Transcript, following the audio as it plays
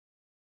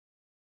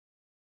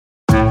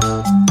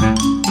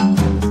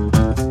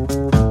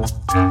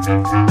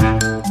Okay.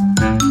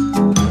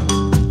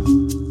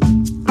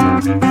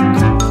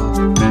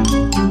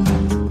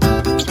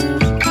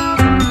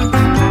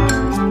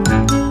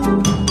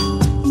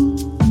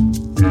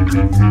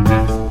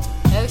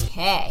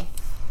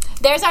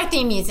 There's our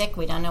theme music.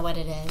 We don't know what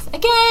it is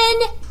again,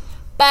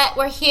 but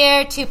we're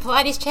here to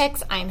Pilates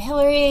Chicks. I'm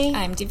Hillary.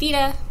 I'm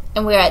Davita.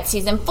 And we're at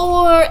Season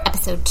 4,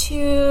 Episode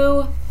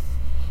 2.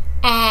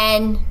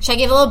 And should I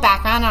give a little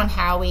background on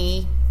how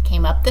we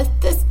came up the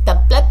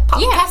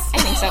podcast? Yeah, I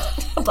think so.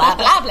 Blah,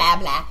 blah, blah,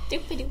 blah.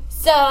 Doop-a-doop.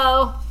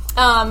 So,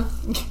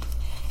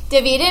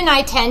 Davita and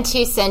I tend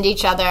to send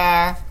each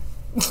other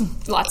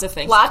lots of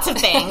things.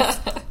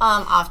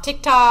 Off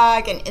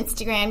TikTok and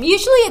Instagram.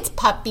 Usually it's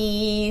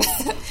puppies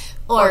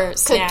or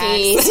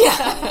cookies.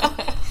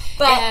 Yeah.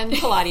 And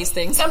Pilates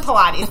things. Some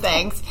Pilates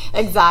things.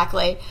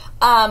 Exactly.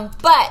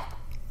 But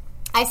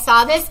I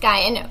saw this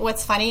guy, and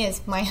what's funny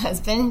is my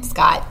husband,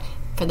 Scott,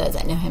 for those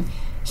that know him,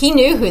 he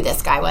knew who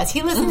this guy was.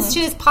 He listens to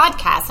his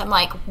podcast. I'm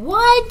like,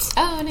 what?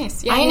 Oh,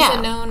 nice. Yeah, I he's know.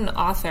 a known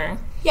author.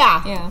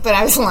 Yeah. But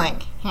I was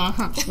like,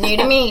 new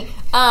to me.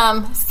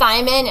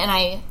 Simon, and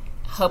I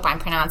hope I'm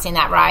pronouncing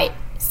that right,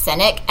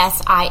 Sinek,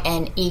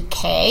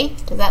 S-I-N-E-K.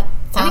 Does that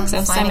sound? I think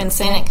so. Simon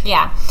Sinek.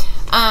 Yeah.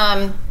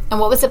 And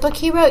what was the book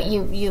he wrote?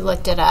 You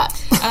looked it up.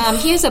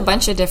 He has a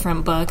bunch of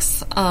different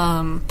books.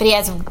 But he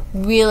has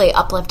really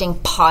uplifting,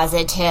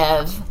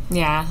 positive.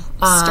 Yeah.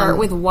 Start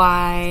with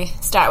Why.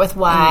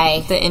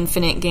 The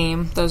Infinite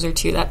Game. Those are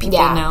two that people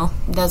know.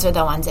 Those are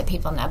the ones that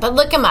people know. But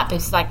look him up.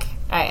 It's like,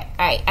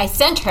 I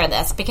sent her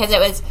this because it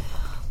was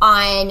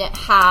on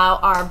how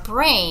our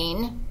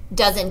brain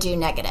doesn't do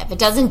negative. It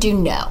doesn't do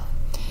no.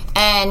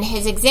 And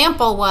his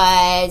example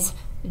was,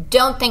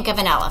 don't think of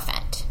an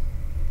elephant.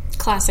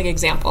 Classic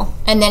example.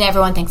 And then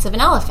everyone thinks of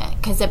an elephant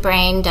because the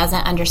brain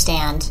doesn't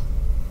understand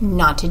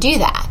not to do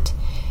that.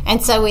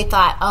 And so we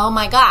thought, oh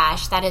my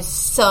gosh, that is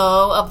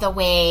so of the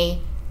way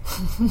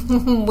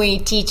we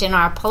teach in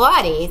our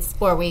Pilates,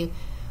 or we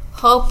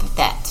hope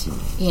that,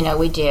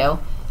 we do,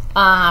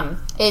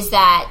 is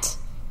that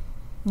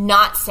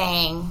not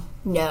saying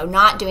no,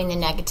 not doing the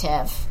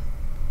negative,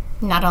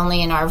 not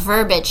only in our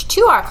verbiage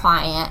to our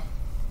client,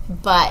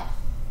 but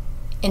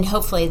in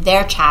hopefully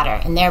their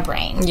chatter in their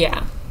brain.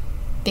 Yeah.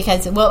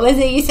 Because what was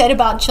it you said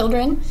about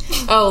children?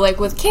 Oh, like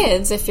with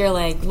kids, if you're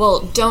like,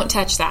 well, don't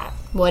touch that.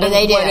 What do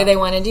they do? What do they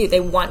want to do? They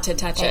want to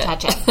touch it.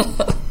 Touch it.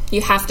 You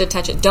have to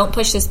touch it. Don't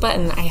push this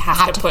button. I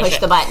have to push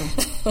the button.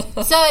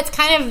 So it's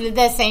kind of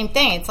the same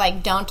thing. It's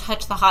like, don't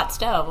touch the hot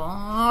stove.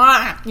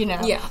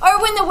 Yeah.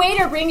 Or when the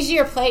waiter brings you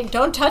your plate,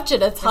 don't touch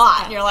it. It's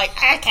hot. And you're like,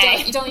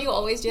 okay. Don't you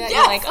always do that? Yes.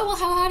 You're like, oh, well,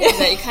 how hot is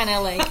it? You kind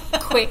of like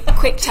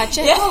quick touch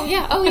it. Yes.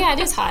 Oh yeah, it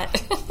is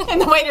hot. And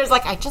the waiter's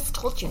like, I just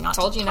told you not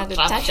to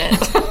touch it.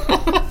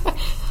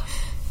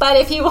 But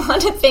if you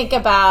want to think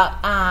about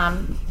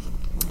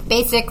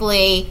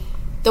basically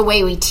the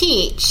way we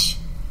teach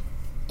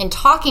in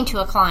talking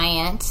to a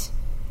client,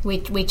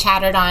 we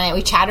chattered on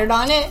it.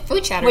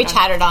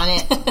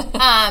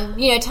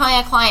 Telling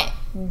a client,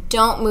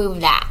 don't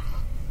move that.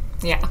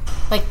 Yeah.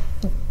 Like,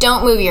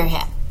 don't move your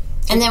hip.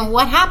 And then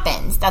what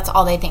happens? That's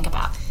all they think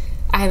about.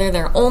 Either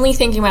they're only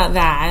thinking about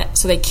that,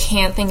 so they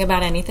can't think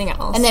about anything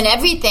else. And then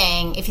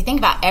everything, if you think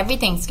about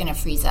everything's going to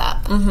freeze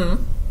up.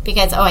 Mm-hmm.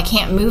 Because, I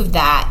can't move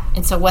that.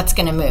 And so what's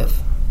going to move?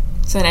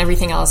 So then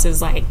everything else is,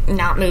 like,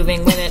 not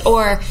moving with it.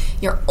 Or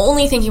you're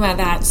only thinking about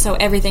that, so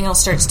everything else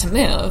starts to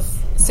move.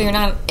 So you're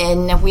not...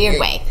 In a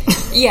weird way.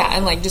 Yeah,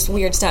 and, like, just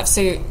weird stuff.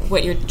 So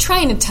what you're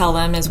trying to tell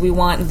them is we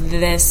want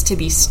this to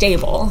be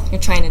stable.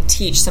 You're trying to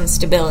teach some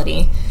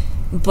stability.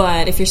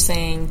 But if you're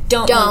saying,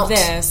 don't move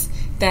this,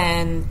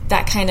 then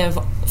that kind of,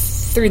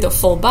 through the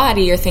full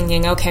body, you're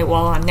thinking, okay,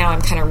 well, now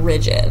I'm kind of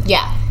rigid.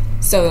 Yeah.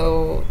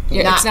 So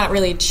it's not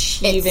really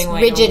achieving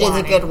what you're wanting. Rigid is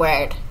a good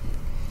word.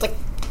 Like,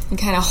 you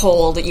kind of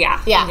hold,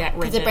 yeah. Yeah,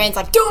 because the brain's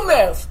like, don't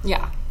move.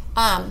 Yeah.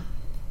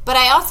 But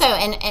I also,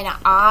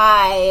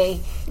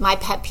 my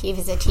pet peeve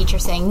is a teacher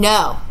saying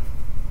no.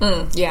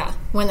 Yeah.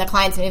 When the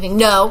client's moving,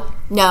 no.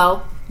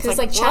 Because it's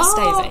like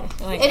chastising.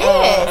 Like, it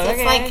is.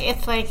 Okay.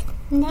 It's like,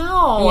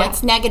 no. Yeah.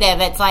 It's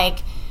negative. It's like,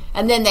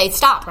 and then they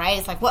stop, right?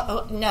 It's like, what?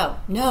 Oh, no.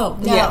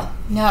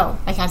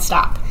 I can't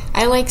stop.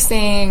 I like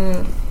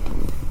saying,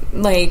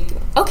 like,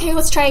 okay,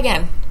 let's try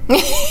again.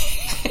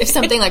 If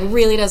something, like,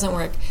 really doesn't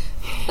work,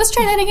 let's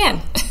try that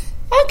again.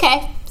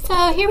 Okay.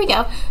 So here we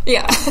go.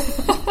 Yeah.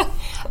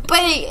 But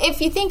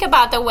if you think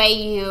about the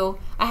way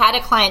I had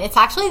a client, it's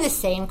actually the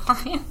same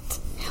client.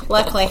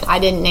 Luckily, I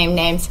didn't name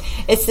names.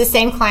 It's the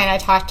same client I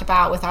talked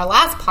about with our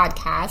last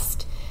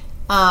podcast.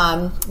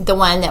 The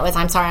one that was,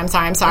 I'm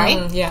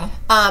sorry. Yeah.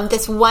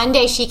 This one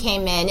day she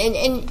came in,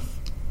 and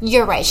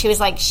you're right. She was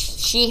like,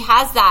 she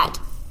has that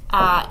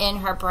in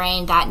her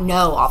brain, that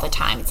no all the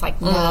time. It's like,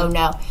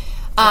 no.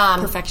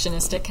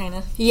 Perfectionistic kind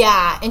of.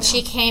 Yeah, and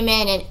she came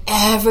in, and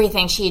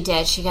everything she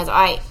did, she goes,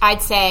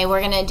 I'd say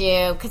we're going to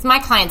do, because my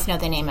clients know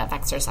the name of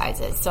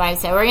exercises, so I'd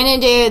say, we're going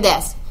to do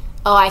this.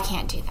 Oh, I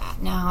can't do that.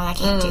 No, I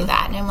can't do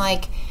that. And I'm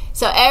like,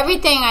 so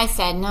everything I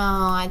said,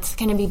 no, it's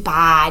going to be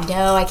bad.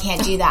 No, I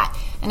can't do that.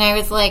 And I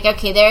was like,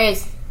 okay,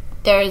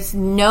 there's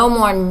no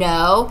more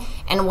no.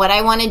 And what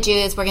I want to do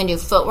is we're going to do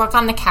footwork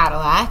on the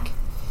Cadillac.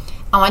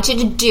 I want you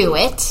to do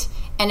it.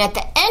 And at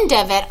the end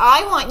of it,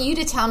 I want you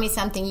to tell me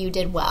something you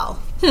did well.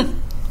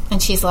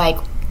 And she's like,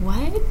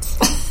 what?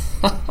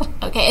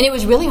 Okay. And it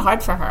was really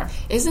hard for her.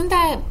 Isn't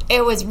that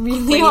It was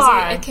really crazy?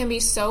 hard. It can be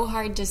so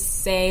hard to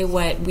say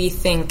what we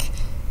think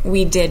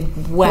we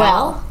did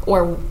well.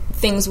 Or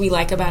things we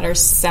like about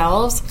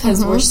ourselves,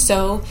 because we're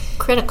so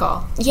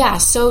critical. Yeah,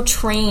 so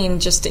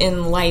trained just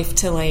in life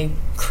to, like,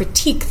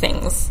 critique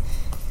things.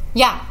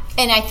 Yeah.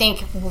 And I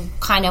think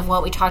kind of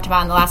what we talked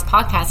about in the last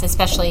podcast,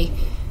 especially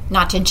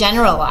not to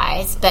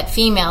generalize, but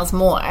females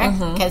more,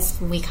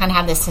 because we kind of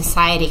have this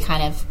society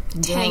kind of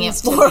doing it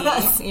for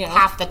us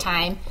half the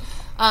time.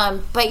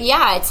 But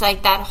yeah, it's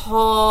like that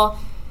whole,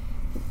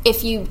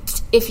 if you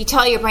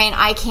tell your brain,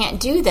 I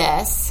can't do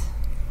this,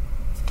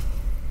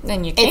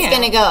 then you can't. It's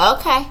going to go,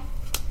 okay.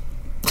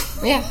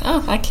 Yeah,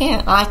 I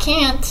can't. I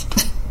can't.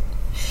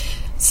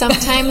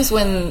 Sometimes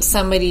when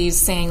somebody's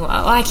saying,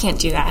 well, I can't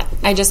do that,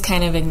 I just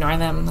kind of ignore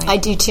them. Like, I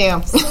do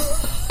too.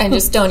 I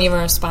just don't even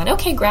respond.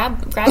 Okay,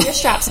 grab your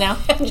straps now,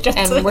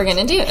 and we're going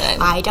to do it.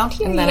 I don't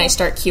hear you. And then I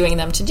start cueing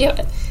them to do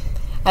it.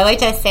 I like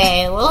to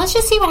say, well, let's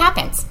just see what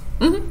happens.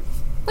 Mm-hmm.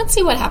 Let's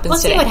see what happens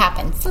Let's today. see what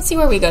happens. Let's see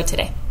where we go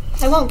today.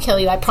 I won't kill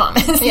you, I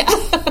promise.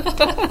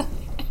 Yeah.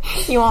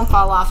 You won't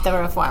fall off the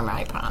reformer,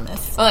 I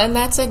promise. Well, and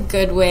that's a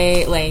good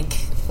way, like,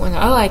 when,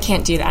 I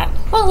can't do that.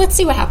 Well, let's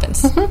see what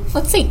happens.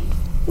 Let's see.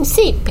 Let's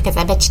see, because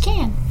I bet you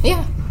can.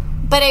 Yeah.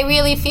 But I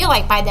really feel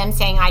like by them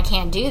saying, I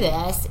can't do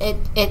this,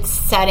 it's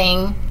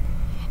setting...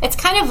 It's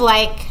kind of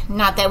like,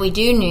 not that we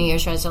do New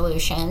Year's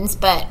resolutions,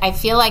 but I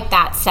feel like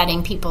that's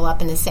setting people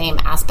up in the same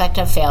aspect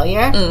of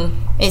failure.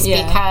 Because,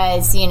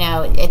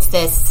 it's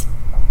this,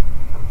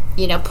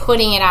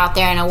 putting it out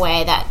there in a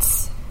way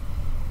that's,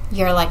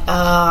 you're like,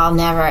 I'll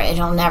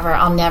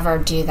never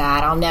do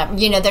that. I'll never,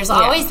 there's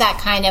always that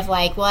kind of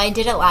like, well, I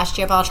did it last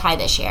year, but I'll try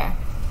this year.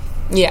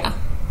 Yeah.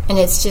 And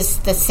it's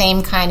just the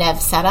same kind of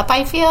setup,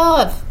 I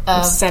feel,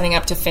 of setting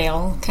up to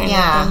fail kind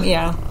of thing.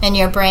 Yeah. And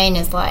your brain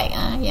is like,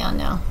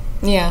 no.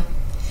 Yeah.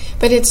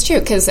 But it's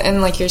true, because,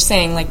 and like you're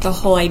saying, like the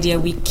whole idea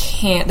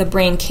the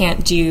brain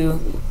can't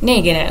do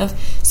negative.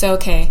 So,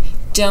 okay,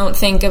 don't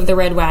think of the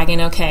red wagon.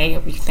 Okay,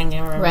 we think of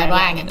a red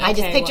wagon. I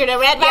just pictured a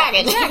red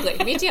wagon.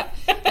 Exactly, me too.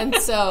 And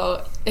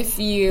so if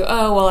you,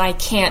 I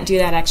can't do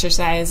that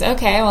exercise.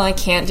 Okay, well, I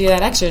can't do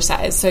that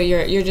exercise. So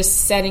you're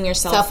just setting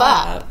yourself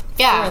up for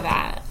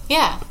that.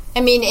 Yeah. I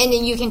mean,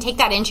 and you can take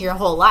that into your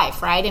whole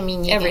life, right? I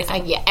mean,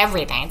 everything.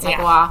 Everything. It's like,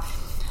 well,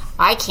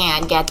 I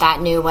can't get that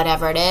new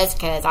whatever it is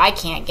because I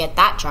can't get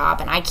that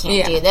job and I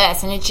can't do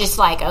this. And it's just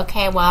like,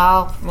 okay,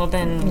 well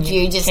then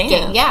you just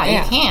can't.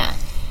 You can't.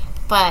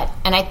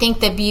 And I think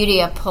the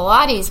beauty of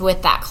Pilates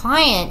with that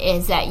client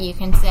is that you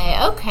can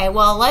say, okay,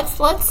 well, let's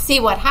see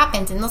what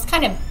happens and let's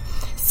kind of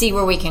see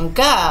where we can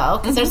go,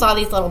 because there's all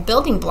these little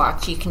building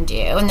blocks you can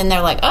do. And then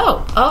they're like,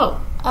 oh,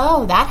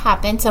 that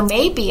happened, so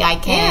maybe I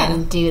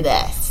can do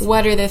this.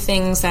 What are the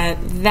things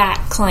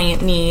that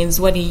client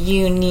needs? What do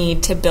you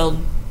need to build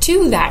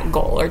to that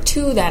goal or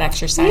to that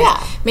exercise?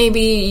 Yeah.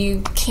 Maybe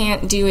you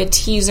can't do a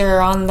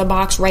teaser on the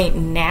box right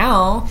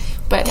now,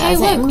 but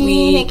doesn't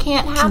mean it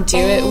can't happen. Can do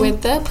it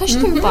with the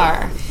push-through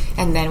bar.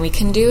 And then we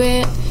can do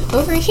it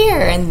over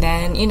here, and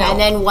then, And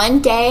then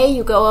one day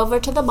you go over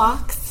to the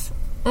box.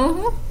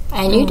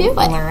 And you do it.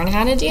 Learn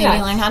how to do it. And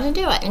you learn how to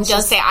do it. And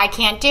just say, I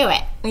can't do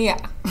it.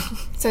 Yeah.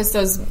 So it's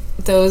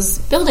those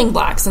building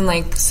blocks. And,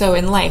 like, so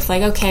in life,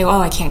 like, okay, well,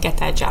 I can't get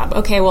that job.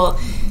 Okay, well,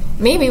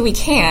 maybe we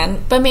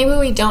can, but maybe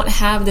we don't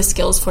have the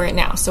skills for it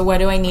now. So what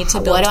do I need to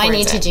build What do I towards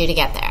need to it? do to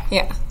get there?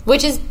 Yeah.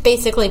 Which is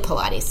basically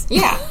Pilates.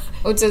 Yeah.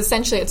 It's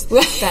essentially, it's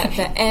that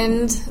the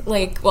end,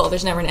 like, well,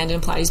 there's never an end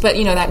in Pilates, but,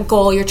 that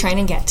goal you're trying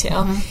to get to.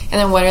 And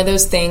then what are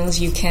those things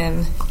you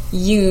can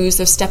use,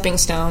 those stepping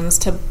stones,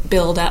 to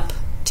build up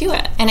to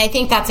it? And I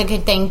think that's a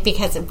good thing,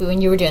 because when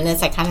you were doing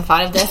this, I kind of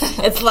thought of this.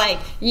 It's like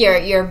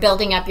you're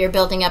building up,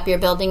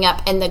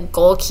 and the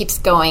goal keeps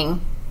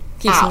going.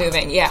 Keeps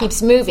moving, yeah.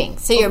 Keeps moving.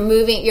 So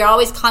you're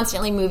always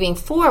constantly moving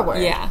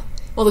forward. Yeah.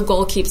 Well, the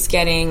goal keeps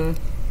getting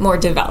more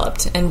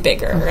developed and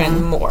bigger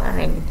and more.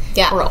 And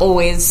we're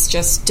always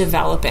just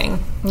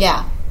developing.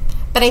 Yeah.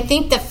 But I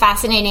think the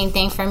fascinating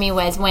thing for me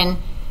was when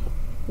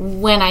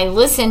I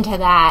listened to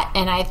that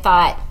and I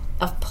thought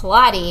of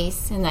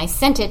Pilates and I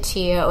sent it to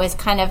you, it was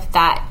kind of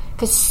that,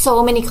 because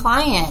so many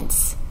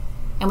clients,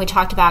 and we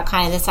talked about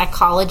kind of the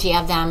psychology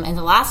of them in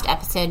the last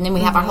episode, and then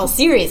we have our whole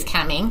series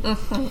coming,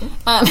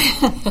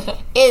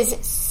 is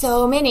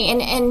so many.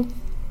 And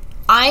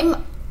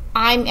I'm,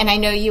 and I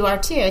know you are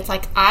too, it's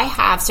like I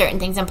have certain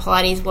things in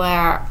Pilates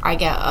where I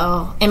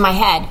go, in my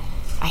head,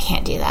 I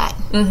can't do that.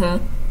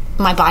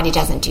 My body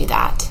doesn't do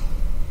that.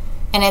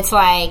 And it's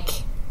like,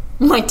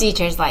 my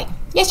teacher's like,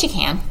 yes, you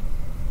can.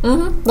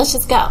 Let's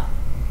just go.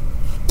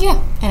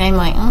 Yeah. And I'm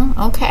like,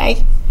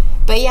 okay.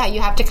 But yeah,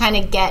 you have to kind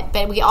of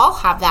but we all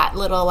have that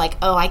little like,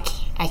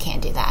 I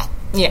can't do that.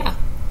 Yeah.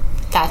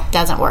 That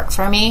doesn't work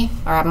for me,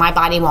 or my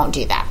body won't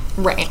do that.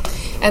 Right.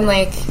 And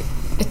like,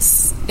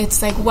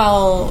 it's like,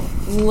 well,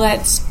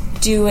 let's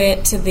do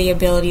it to the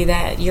ability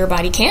that your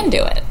body can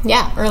do it.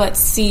 Yeah. Or let's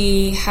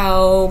see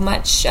how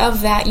much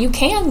of that you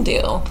can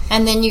do.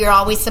 And then you're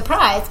always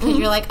surprised because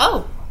you're like,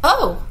 oh,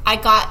 I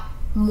got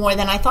more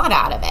than I thought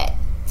out of it.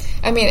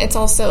 I mean, it's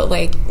also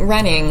like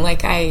running.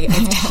 Like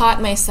I've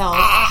taught myself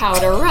how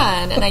to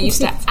run, and I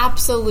used to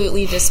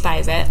absolutely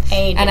despise it.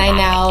 And I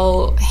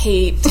now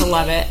hate to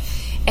love it.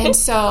 And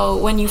so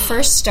when you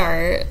first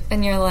start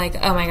and you're like,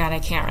 oh my God, I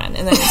can't run.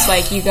 And then it's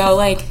like you go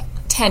like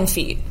 10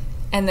 feet.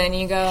 And then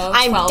you go 12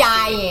 I'm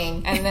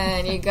dying. feet, and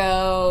then you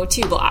go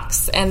 2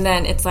 blocks. And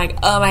then it's like,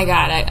 oh my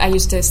God, I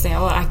used to say,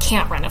 oh, I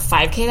can't run a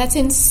 5K. That's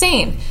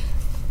insane.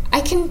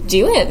 I can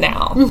do it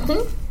now.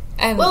 Mm-hmm.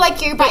 And, well,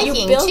 like you're biking,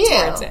 you build too.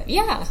 Towards it.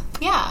 Yeah.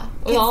 Yeah.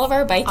 With all of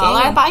our biking. All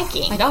our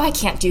biking. Like, oh, I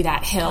can't do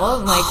that hill.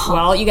 I'm like,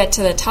 well, you get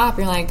to the top,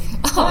 you're like,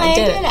 oh, I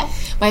did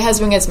it. My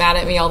husband gets mad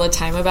at me all the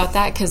time about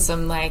that because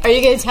I'm like... Are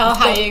you going to tell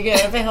how you go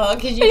up a hill?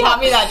 Because you taught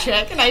me that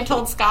trick, and I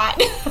told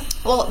Scott.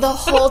 Well, the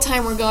whole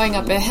time we're going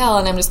up a hill,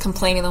 and I'm just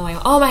complaining. I'm like,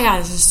 oh my God,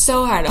 this is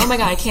so hard. Oh my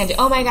God, I can't do it.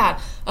 Oh my God.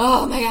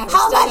 How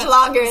much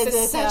longer is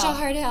this such a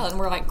hard hill? And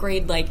we're like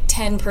grade like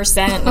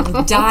 10%.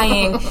 I'm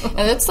dying. And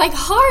it's like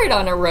hard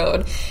on a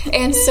road.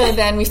 And so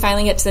then we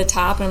finally get to the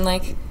top, and I'm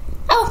like,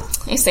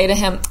 I say to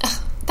him,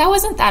 that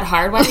wasn't that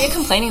hard. Why were you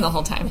complaining the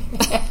whole time?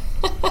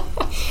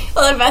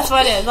 Well, the best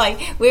one is, like,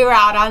 we were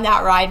out on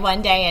that ride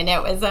one day, and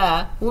it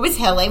was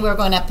hilly. We were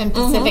going up in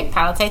Pacific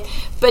Palisades.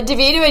 But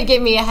Davida would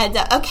give me a heads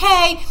up.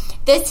 Okay,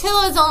 this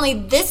hill is only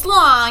this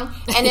long,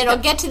 and it'll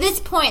get to this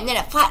point, and then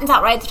it flattens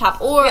out right at the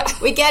top. Or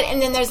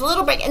and then there's a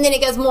little break, and then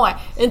it goes more.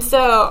 And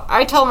so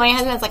I told my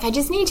husband, I was like, I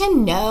just need to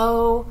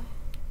know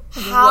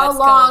how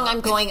long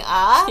I'm going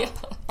up. Yeah.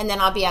 And then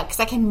I'll be out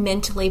because I can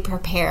mentally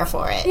prepare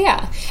for it.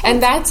 Yeah.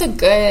 And that's a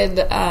good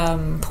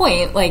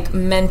point, like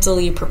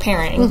mentally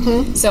preparing.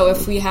 Mm-hmm. So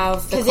if we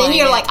have the because then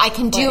you're like, I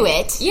can do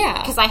it. Yeah.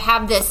 Because I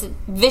have this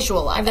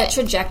visual of I have that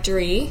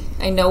trajectory.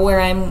 I know what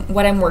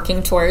I'm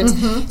working towards.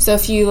 Mm-hmm. So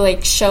if you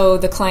like show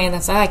the client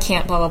that's, I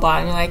can't, blah, blah, blah.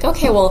 And you're like,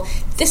 okay, well,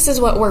 this is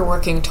what we're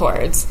working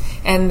towards.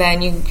 And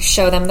then you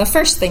show them the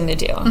first thing to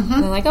do. Mm-hmm.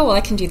 And they're like, oh, well,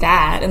 I can do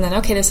that. And then,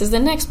 okay, this is the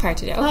next part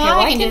to do. Okay, well,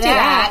 I can do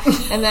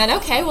that. And then,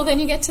 okay, well,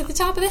 then you get to the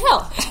top of the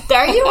hill.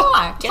 There you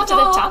are. Get to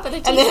the top of the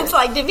t-shirt. And then it's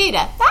like,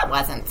 Davida, that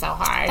wasn't so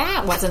hard.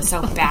 That wasn't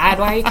so bad.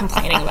 Why are you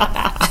complaining about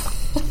that?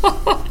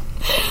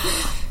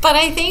 But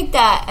I think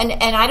that,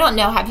 and I don't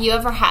know, have you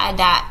ever had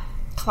that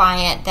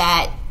client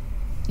that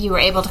you were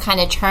able to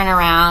kind of turn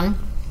around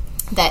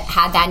that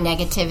had that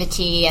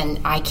negativity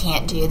and I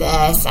can't do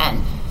this,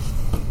 and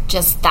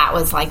just that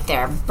was like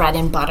their bread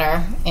and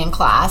butter in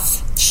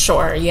class?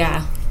 Sure,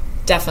 yeah.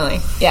 Definitely.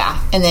 Yeah.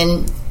 And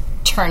then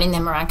turning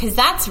them around, because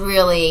that's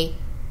really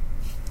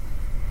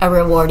a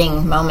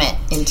rewarding moment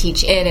in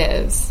teaching. It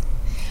is.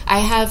 I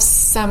have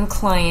some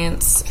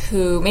clients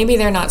who, maybe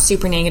they're not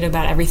super negative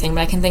about everything,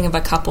 but I can think of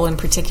a couple in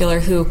particular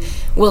who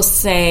will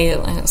say,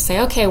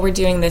 okay, we're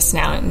doing this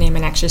now, and name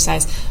an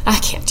exercise. I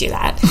can't do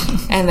that.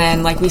 And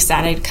then, like we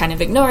said, I'd kind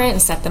of ignore it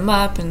and set them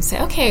up and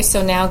say, okay,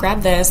 so now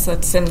grab this,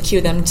 and cue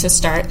them to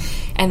start.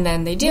 And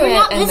then they do You're it.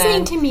 Not and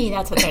listening to me,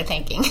 that's what they're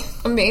thinking.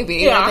 Maybe.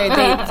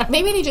 Yeah.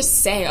 Maybe they just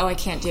say, oh, I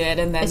can't do it,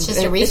 and then it's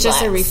just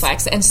a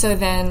reflex. And so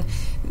then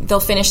they'll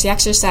finish the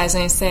exercise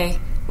and I say,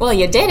 well,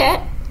 you did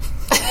it.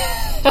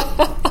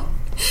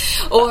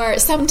 Or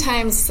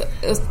sometimes,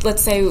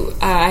 let's say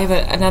I have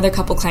another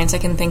couple clients I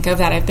can think of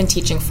that I've been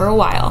teaching for a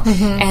while,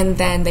 and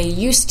then they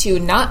used to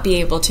not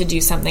be able to do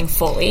something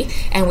fully,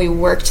 and we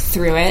worked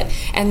through it,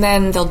 and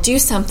then they'll do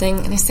something,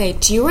 and I say,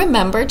 do you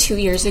remember 2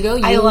 years ago?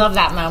 I love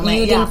that moment.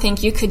 You didn't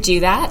think you could do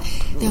that?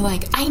 They're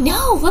like, I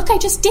know, look, I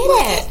just did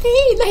it.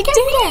 I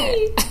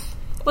did it.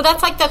 Well,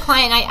 that's like the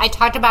client, I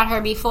talked about her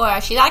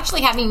before. She's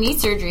actually having knee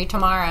surgery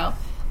tomorrow,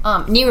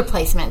 knee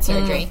replacement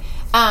surgery.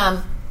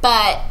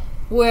 But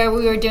where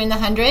we were doing the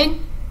 100,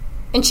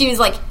 and she was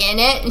like in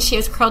it, and she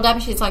was curled up,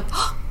 and she's like,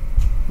 oh,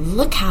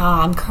 look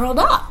how I'm curled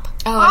up.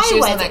 Oh, and she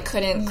was one that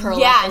couldn't curl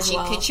up. Yeah,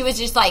 and she was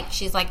just like,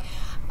 she's like,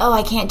 oh,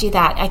 I can't do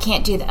that. I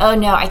can't do that. Oh,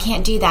 no, I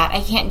can't do that.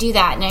 I can't do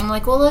that. And I'm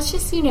like, well, let's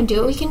just, do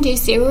what we can do,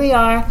 see where we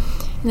are.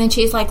 And then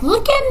she's like,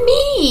 look at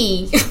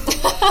me.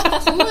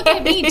 Look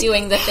at me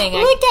doing the thing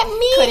I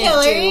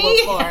couldn't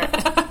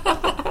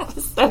do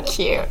before. So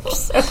cute.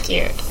 So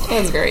cute.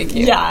 That's very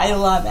cute. Yeah, I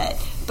love it.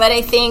 But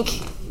I think,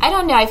 I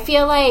don't know, I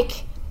feel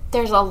like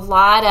there's a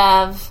lot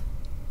of,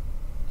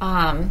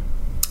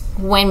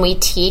 when we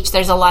teach,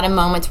 there's a lot of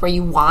moments where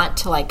you want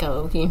to like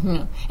go,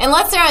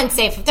 unless they're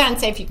unsafe. If they're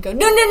unsafe, you can go,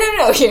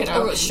 no,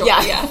 Sure,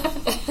 yeah.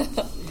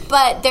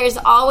 But there's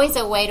always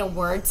a way to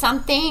word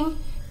something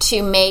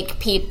to make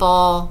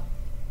people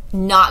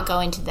not go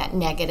into that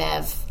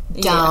negative,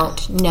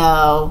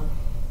 no.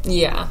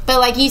 Yeah. But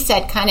like you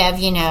said, kind of,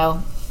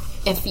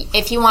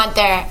 if you want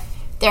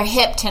their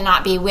hip to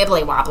not be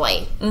wibbly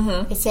wobbly,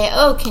 you say,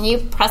 oh, can you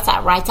press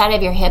that right side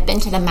of your hip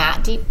into the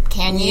mat deep?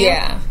 Can you?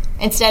 Yeah.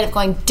 Instead of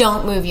going,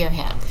 don't move your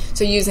hip.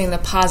 So using the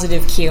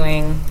positive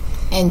cueing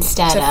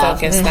instead to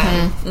focus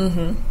them.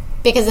 Mm-hmm.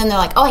 Because then they're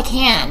like, oh, I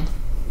can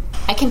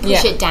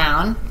push it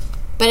down,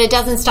 but it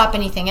doesn't stop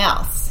anything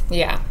else.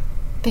 Yeah.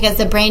 Because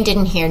the brain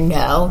didn't hear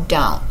no,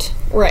 don't.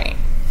 Right.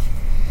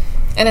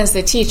 And as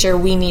the teacher,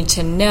 we need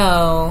to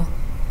know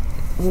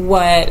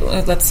what,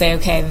 let's say,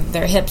 okay,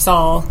 their hips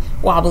all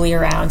wobbly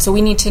around. So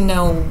we need to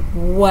know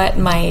what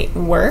might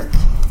work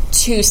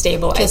to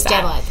stabilize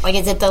that. Like,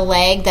 is it the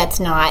leg that's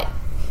not,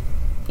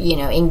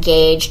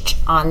 engaged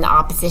on the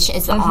opposition?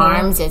 Is the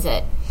arms? Is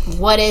it,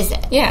 what is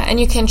it? Yeah, and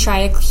you can try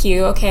a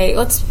cue. Okay,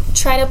 let's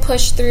try to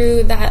push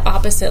through that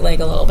opposite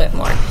leg a little bit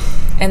more.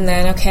 And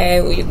then,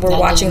 okay, we're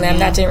watching them.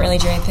 That didn't really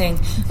do anything.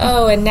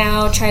 Oh, and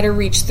now try to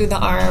reach through the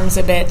arms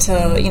a bit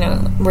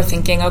to, we're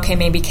thinking, okay,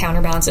 maybe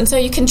counterbalance. And so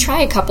you can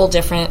try a couple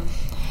different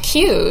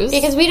cues.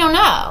 Because we don't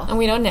know. And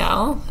we don't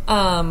know.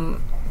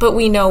 But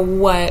we know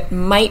what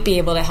might be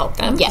able to help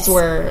them. Yes.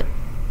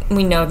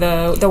 We know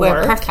the We're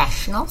work.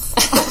 professionals.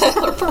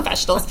 We're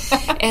professionals.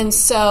 And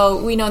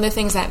so we know the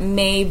things that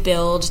may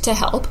build to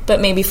help,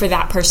 but maybe for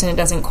that person it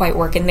doesn't quite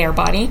work in their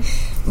body.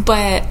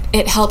 But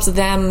it helps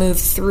them move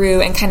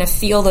through and kind of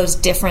feel those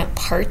different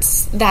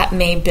parts that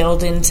may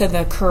build into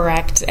the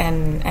correct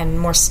and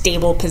more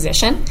stable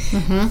position.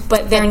 Mm-hmm.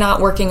 But they're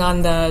not working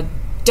on the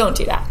don't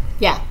do that.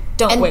 Yeah.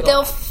 Don't and wiggle.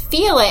 They'll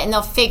feel it and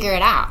they'll figure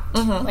it out.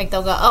 Mm-hmm. Like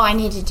they'll go, oh, I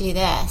need to do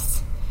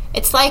this.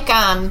 It's like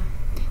I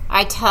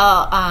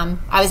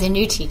was a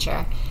new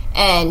teacher,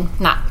 and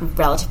not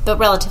relative, but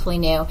relatively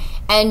new.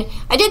 And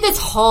I did this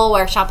whole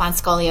workshop on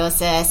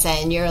scoliosis,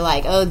 and you're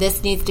like, oh,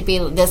 this needs to be,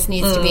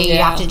 you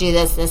have to do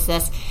this.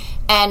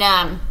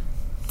 And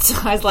so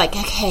I was like,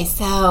 okay,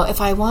 so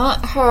if I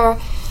want her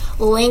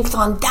length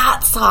on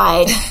that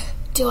side,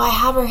 do I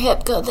have her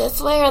hip go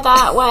this way or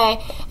that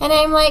way? And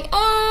I'm like,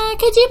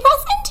 could you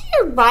press into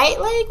your right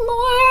leg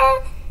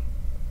more?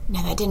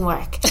 No, that didn't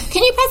work.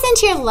 Can you press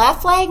into your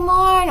left leg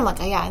more? And I'm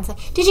like, oh, yeah. And so,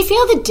 did you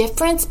feel the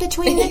difference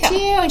between the two?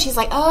 And she's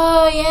like,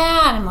 oh,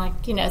 yeah. And I'm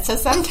like, so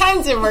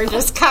sometimes we're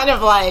just kind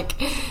of like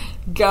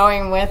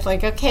going with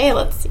like, okay,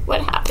 let's see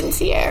what happens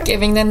here.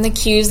 Giving them the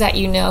cues that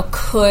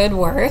could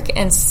work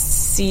and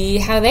see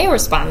how they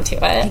respond to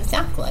it.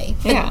 Exactly.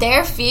 But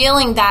they're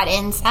feeling that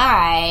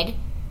inside.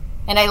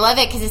 And I love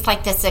it because it's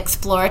like this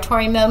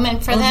exploratory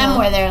moment for them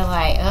where they're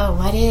like, oh,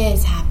 what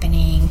is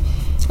happening?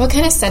 What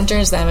kind of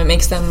centers them? It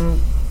makes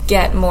them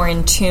get more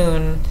in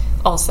tune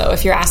also.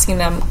 If you're asking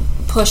them,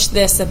 push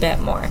this a bit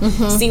more.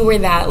 Mm-hmm. See where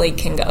that leg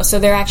can go. So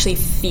they're actually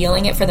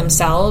feeling it for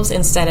themselves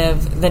instead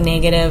of the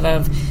negative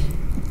of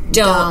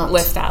don't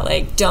lift that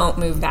leg, don't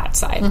move that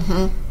side.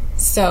 Mm-hmm.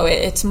 So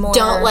it's more...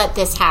 Don't let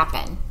this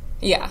happen.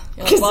 Yeah.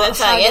 Because it's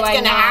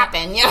going to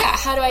happen. Yeah.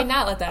 How do I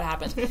not let that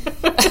happen?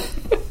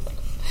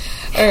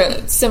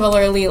 Or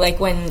similarly, like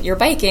when you're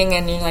biking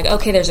and you're like,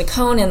 okay, there's a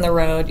cone in the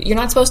road. You're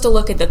not supposed to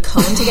look at the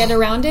cone to get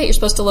around it. You're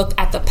supposed to look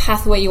at the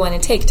pathway you want to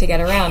take to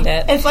get around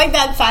it. It's like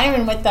that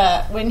Simon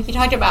when he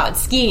talked about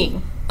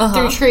skiing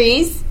through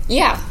trees.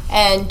 Yeah.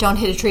 And don't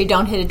hit a tree,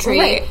 don't hit a tree.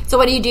 Right. So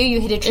what do?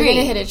 You hit a tree. You're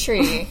going to hit a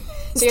tree.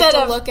 So you have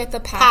to look at the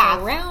path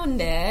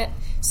around it.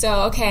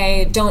 So,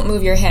 okay, don't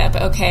move your hip.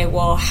 Okay,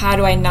 well, how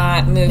do I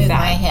not move that?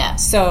 My hip.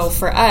 So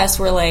for us,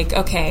 we're like,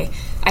 okay,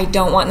 I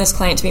don't want this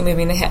client to be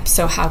moving the hip.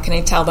 So how can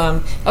I tell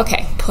them,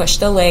 okay, push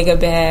the leg a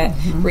bit,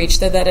 reach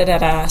the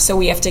da-da-da-da. So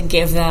we have to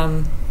give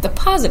them the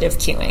positive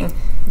cueing.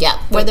 Yeah,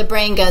 where the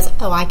brain goes,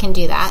 oh, I can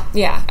do that.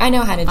 Yeah, I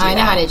know how to do that. I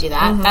know how to do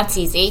that. Mm-hmm. That's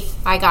easy.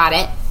 I got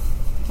it.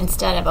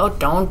 Instead of, oh,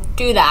 don't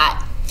do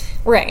that.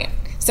 Right.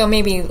 So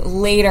maybe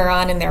later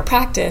on in their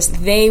practice,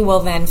 they will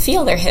then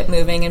feel their hip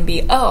moving and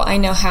be, oh, I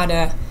know how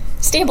to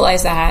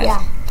stabilize that.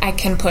 Yeah. I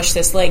can push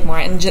this leg more.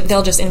 And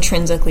they'll just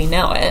intrinsically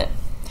know it.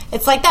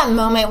 It's like that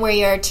moment where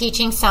you're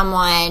teaching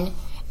someone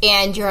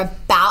and you're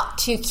about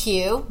to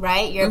cue,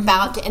 right? You're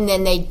about to, and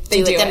then they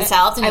do it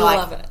themselves. And you're like,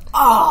 love it.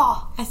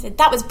 Oh, I said,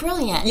 that was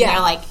brilliant. Yeah. And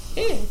they're like,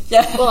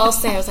 yeah. Well,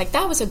 I was like,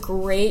 that was a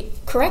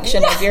great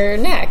correction of your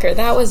neck, or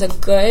that was a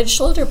good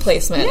shoulder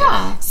placement.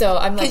 Yeah. So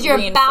I'm like, because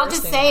you're about to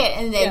say it,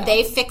 and then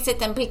they fix it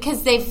then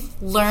because they've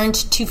learned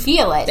to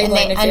feel it, and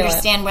they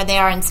understand where they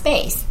are in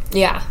space.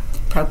 Yeah.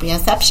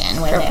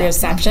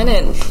 Proprioception.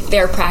 And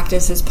their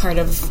practice is part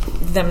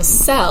of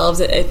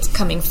themselves. It's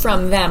coming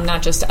from them,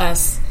 not just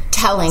us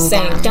telling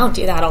saying, them. Don't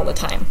do that all the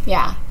time.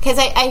 Yeah. Because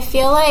I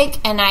feel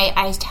like, and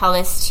I tell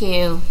this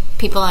to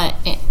people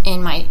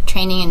in my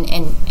training,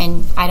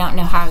 and I don't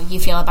know how you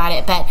feel about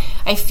it, but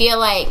I feel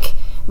like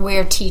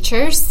we're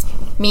teachers,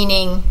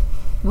 meaning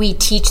we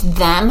teach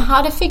them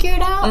how to figure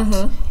it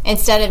out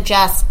instead of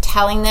just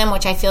telling them,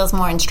 which I feel is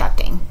more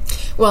instructing.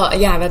 Well,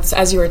 yeah, that's,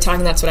 as you were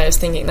talking, that's what I was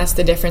thinking. That's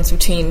the difference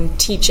between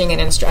teaching and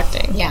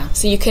instructing. Yeah.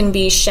 So you can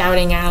be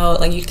shouting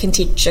out, like you can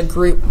teach a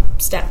group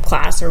step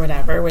class or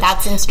whatever, which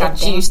that's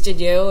instructing. What you used to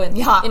do, and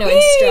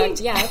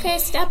instruct. Yeah, okay,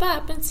 step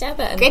up. And,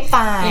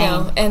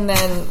 Grapevine. And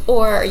then,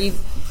 or are you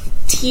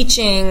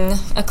teaching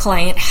a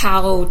client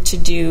how to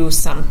do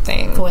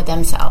something for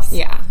themselves?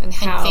 Yeah, and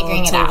how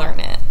figuring to learn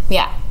it.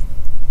 Yeah,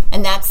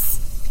 and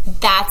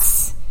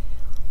that's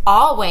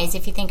always,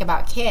 if you think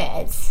about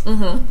kids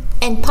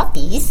and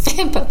puppies,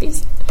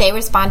 they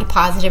respond to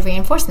positive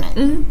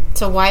reinforcement.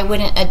 So why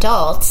wouldn't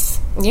adults,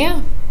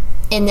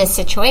 in this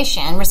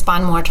situation,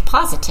 respond more to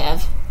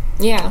positive,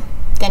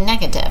 than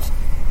negative?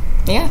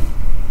 Yeah.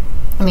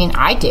 mean,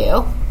 I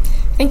do.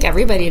 I think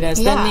everybody does.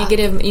 Yeah. The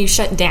negative, you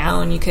shut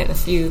down. You can,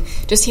 if you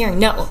just hearing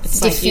no, it's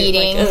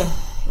defeating.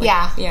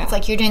 Yeah. It's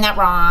like you're doing that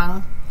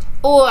wrong.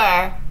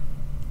 Or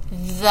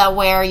the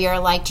where you're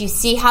like, do you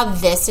see how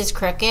this is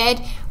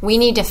crooked? We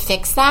need to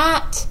fix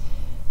that.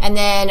 And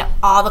then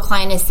all the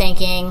client is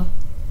thinking,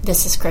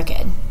 this is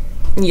crooked.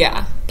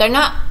 Yeah. They're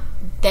not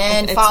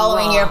then it's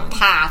following wrong. your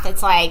path.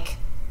 It's like,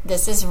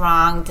 this is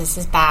wrong, this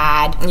is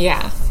bad.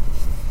 Yeah.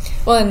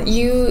 Well, and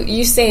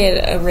you say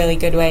it a really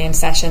good way in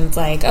sessions,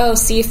 like, oh,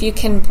 see if you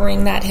can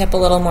bring that hip a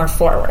little more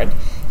forward.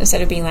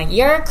 Instead of being like,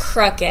 you're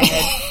crooked.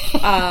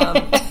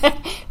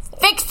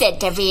 Fix it,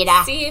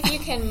 Davida. See if you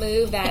can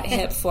move that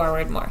hip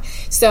forward more.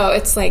 So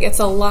it's like, it's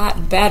a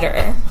lot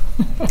better.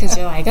 Because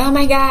you're like, oh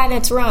my God,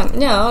 it's wrong.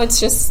 No, it's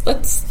just,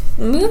 let's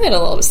move it a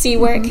little bit. See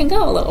where it can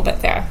go a little bit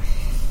there.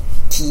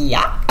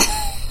 Yeah.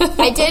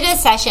 I did a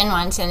session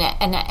once, and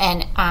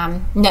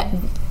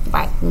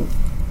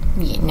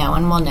no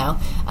one will know.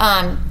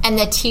 And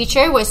the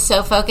teacher was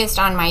so focused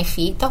on my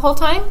feet the whole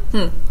time.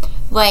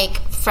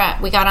 Like,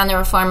 we got on the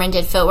reformer and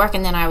did footwork,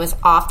 and then I was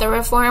off the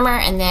reformer,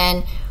 and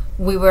then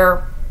we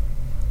were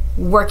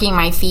working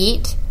my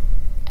feet,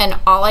 and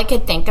all I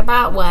could think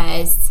about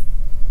was,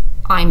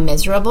 I'm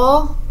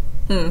miserable,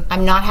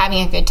 I'm not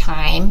having a good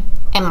time,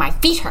 and my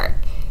feet hurt.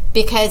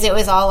 Because it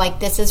was all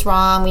like, this is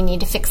wrong, we need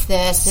to fix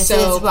this, this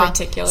is wrong.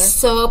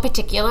 So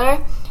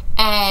particular.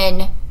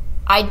 And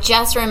I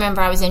just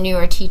remember, I was a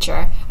newer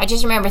teacher, I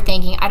just remember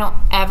thinking, I don't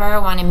ever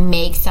want to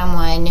make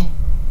someone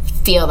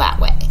feel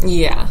that way.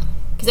 Yeah.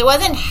 Because it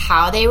wasn't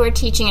how they were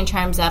teaching in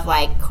terms of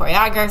like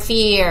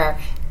choreography or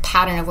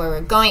pattern of where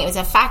we're going. It was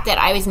the fact that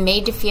I was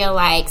made to feel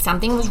like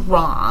something was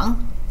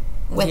wrong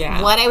with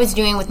what I was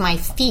doing with my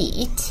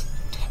feet.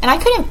 And I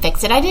couldn't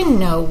fix it. I didn't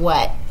know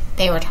what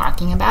they were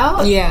talking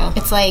about. Yeah.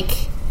 It's like,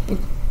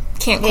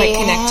 can't quite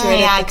connect to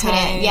it at the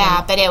time.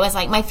 Yeah, but it was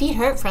like, my feet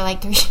hurt for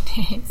like 3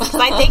 days.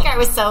 I think I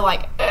was so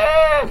like,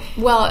 ugh.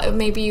 Well,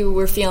 maybe you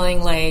were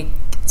feeling like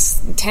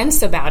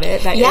tense about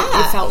it, that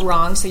it felt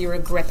wrong, so you were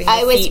gripping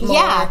the feet more.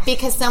 Yeah,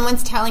 because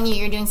someone's telling you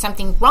you're doing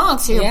something wrong,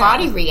 so your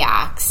body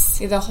reacts.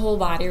 The whole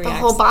body reacts.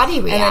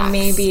 And then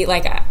maybe,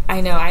 like,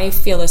 I know I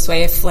feel this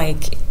way,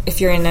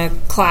 if you're in a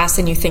class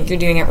and you think you're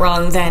doing it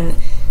wrong, then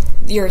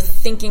you're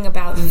thinking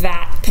about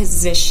that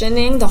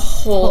positioning the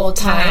whole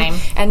time.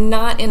 And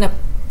not in a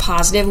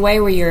positive way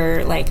where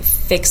you're like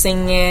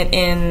fixing it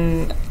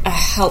in a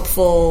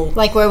helpful,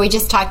 like where we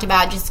just talked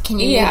about, just can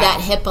you move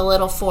that hip a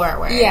little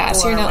forward? Yeah,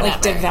 so you're not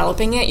like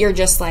developing it, you're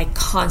just like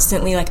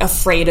constantly like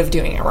afraid of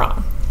doing it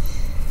wrong.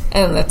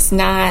 And that's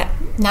not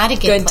a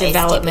good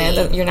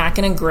development. You're not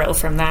going to grow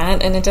from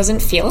that, and it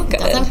doesn't feel good. It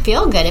doesn't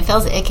feel good. It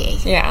feels icky.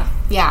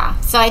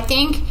 Yeah. So I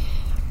think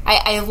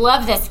I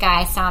love this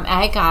guy, Sam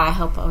Ega. I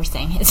hope we're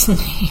saying his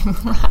name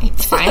right.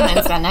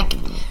 Simon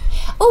Zenek.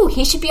 Oh,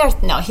 he should be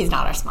no, he's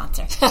not our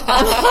sponsor.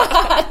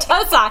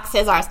 Toe Socks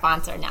is our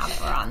sponsor now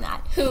that we're on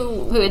that.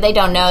 Who they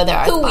don't know they're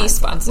our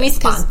sponsor. We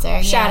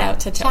sponsor. Shout out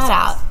to Toe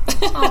Socks.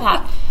 Shout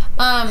out.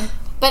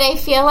 But I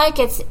feel like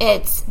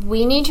it's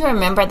we need to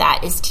remember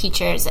that as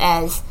teachers,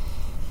 as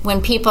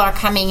when people are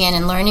coming in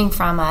and learning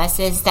from us,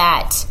 is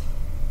that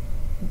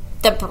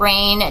the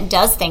brain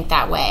does think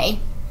that way.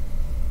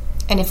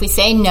 And if we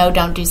say, no,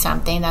 don't do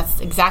something,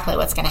 that's exactly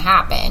what's going to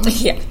happen.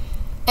 Yeah.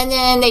 And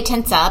then they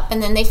tense up,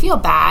 and then they feel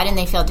bad, and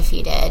they feel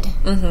defeated.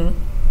 Mm-hmm.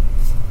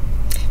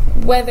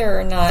 Whether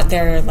or not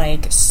they're,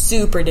 like,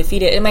 super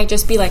defeated, it might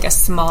just be, like, a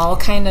small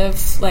kind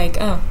of,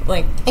 like,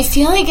 I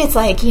feel like it's,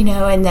 like, in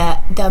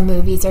the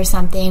movies or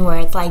something where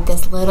it's, like,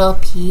 this little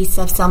piece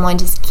of someone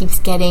just keeps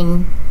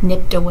getting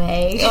nipped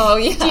away. Oh,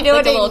 yeah. Do you know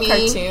like what a I little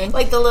mean? Cartoon.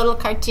 Like the little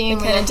cartoon.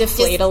 Kind of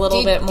deflate a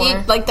little bit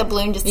more. Like the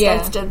balloon just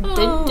starts to...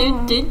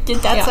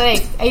 That's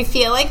what I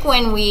feel like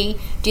when we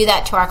do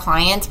that to our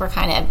clients, we're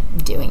kind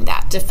of doing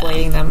that.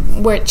 Deflating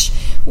them. Which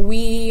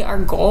our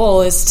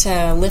goal is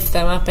to lift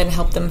them up and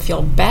help them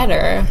feel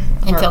better.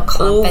 And feel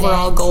confident.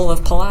 Overall goal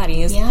of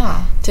Pilates.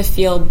 Yeah. To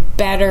feel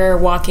better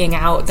walking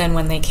out than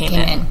when they came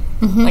in.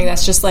 Mm-hmm. Like,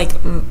 that's just, like,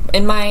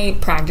 in my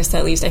practice,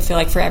 at least, I feel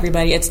like for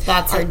everybody,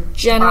 that's our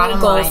general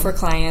goal for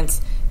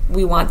clients.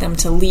 We want them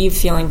to leave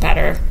feeling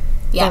better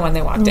than when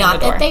they walked in the door.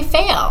 Not that they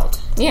failed.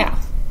 Yeah.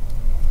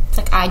 It's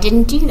like, I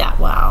didn't do that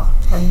well.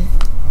 Or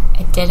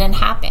it didn't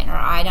happen. Or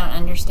I don't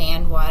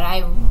understand what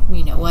I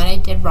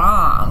did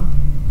wrong.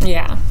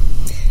 Yeah.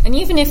 And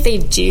even if they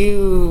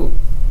do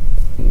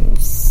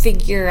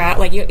figure out,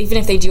 like, even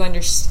if they do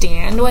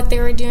understand what they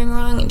were doing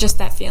wrong, just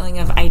that feeling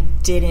of, I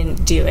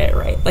didn't do it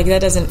right. Like,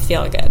 that doesn't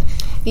feel good.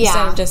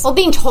 Yeah.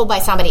 Being told by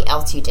somebody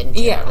else you didn't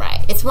do it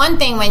right. It's one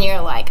thing when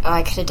you're like, oh,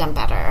 I could have done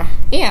better.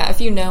 Yeah,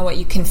 if you know what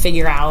you can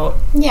figure out.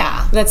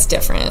 Yeah. That's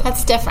different.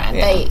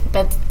 Yeah.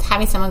 But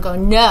having someone go,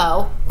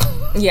 no.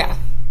 Yeah.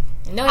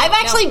 No, I've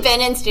actually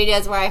been in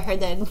studios where I heard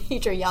the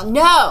teacher yell,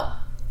 no.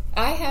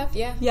 I have,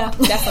 yeah. Yeah.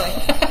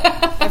 Definitely.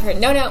 I've heard,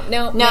 no.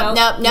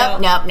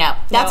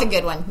 That's a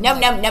good one. No.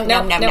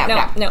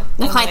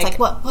 The client's like,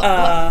 what?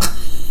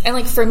 And,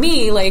 like, for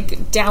me,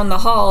 like, down the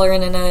hall or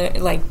in a,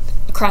 like,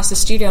 across the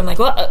studio, I'm like,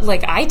 well,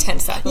 like I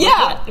tense up. I'm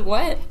Yeah. like,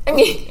 what? I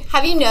mean,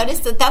 have you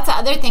noticed that that's the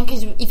other thing?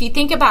 Because if you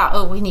think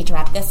about, we need to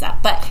wrap this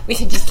up, but we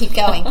can just keep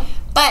going.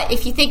 But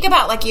if you think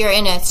about, like, you're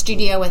in a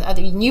studio with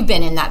you've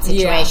been in that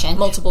situation. Yeah,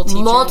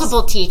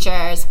 multiple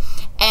teachers.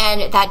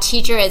 And that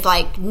teacher is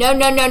like, no.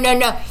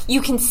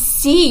 You can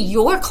see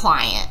your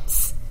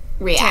clients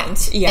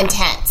react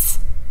intense.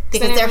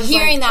 Because they're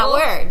hearing that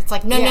word. It's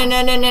like, no. And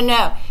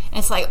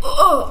it's like,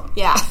 oh,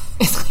 yeah.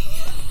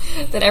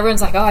 That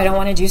everyone's like, I don't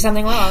want to do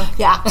something wrong.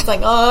 Yeah. It's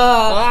like,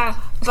 oh.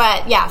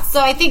 But, yeah. So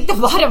I think the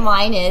bottom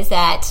line is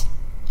that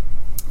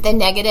the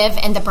negative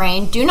and the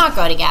brain do not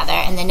go together,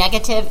 and the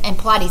negative and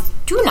Pilates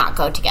do not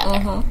go together.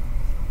 Mm-hmm.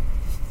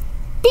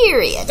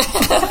 Period.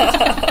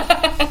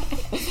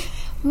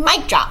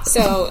 Mic drop.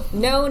 So,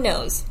 no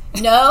nose.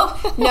 No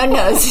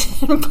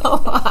nose in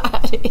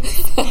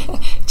Pilates.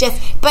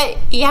 But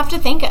you have to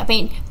think, I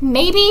mean,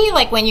 maybe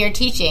like when you're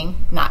teaching,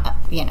 not,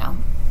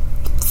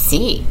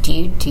 see, do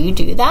you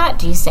do that?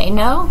 Do you say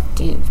no?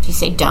 Do you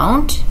say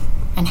don't?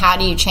 And how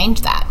do you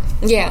change that?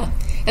 Yeah.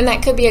 And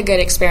that could be a good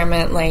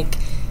experiment, like,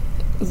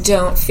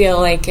 don't feel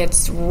like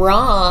it's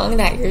wrong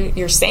that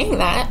you're saying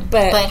that,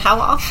 but how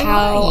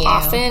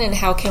often and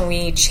how can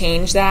we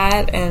change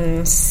that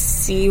and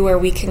see where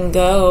we can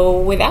go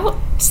without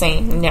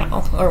saying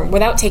no or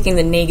without taking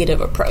the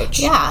negative approach.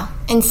 Yeah,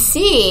 and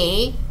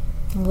see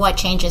what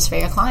changes for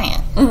your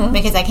client,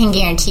 because I can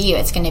guarantee you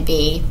it's going to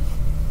be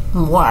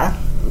more.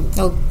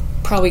 They'll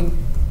probably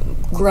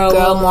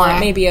grow more,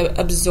 maybe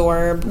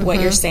absorb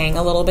what you're saying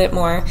a little bit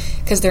more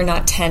because they're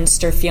not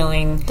tensed or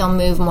feeling... They'll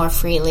move more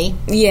freely.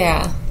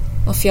 Yeah.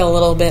 They'll feel a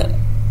little bit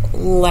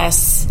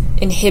less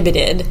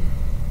inhibited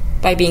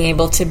by being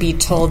able to be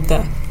told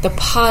the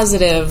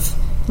positive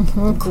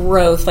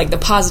growth, like the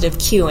positive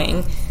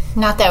cueing.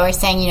 Not that we're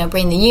saying,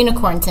 bring the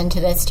unicorns into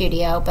the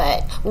studio,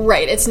 but...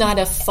 Right, it's not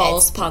a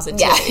false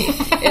positivity.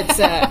 Yeah.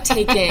 It's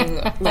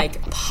taking,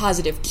 like,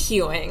 positive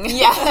cueing.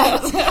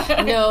 Yes.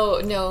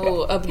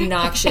 No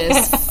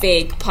obnoxious,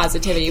 fake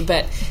positivity,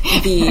 but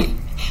the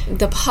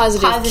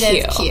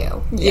positive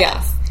cue.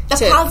 Yes.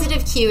 The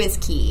positive cue is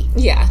key.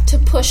 Yeah, to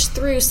push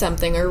through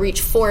something or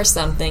reach for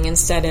something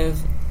instead of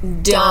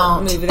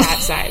don't move that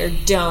side or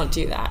don't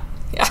do that.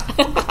 Yeah.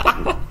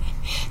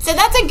 So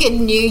that's a good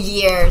New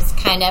Year's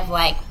kind of,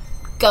 like,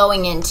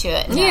 going into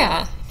it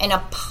in a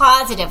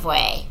positive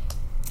way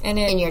in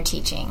your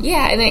teaching.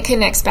 Yeah, and it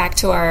connects back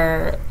to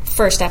our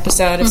first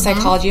episode of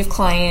Psychology of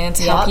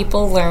Clients, how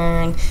people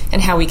learn,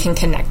 and how we can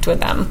connect with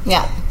them.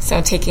 Yeah.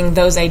 So taking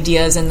those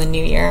ideas in the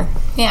new year.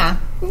 Yeah.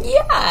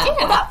 Yeah.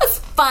 Well, that was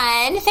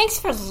fun. Thanks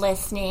for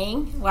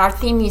listening. Our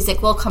theme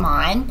music will come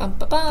on. Bum,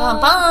 ba, bum.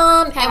 Bum,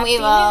 bum. Happy and we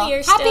will. New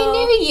Year Happy still.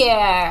 New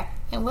Year.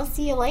 And we'll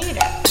see you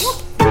later.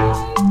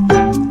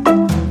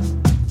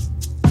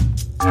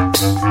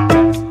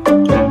 Yep.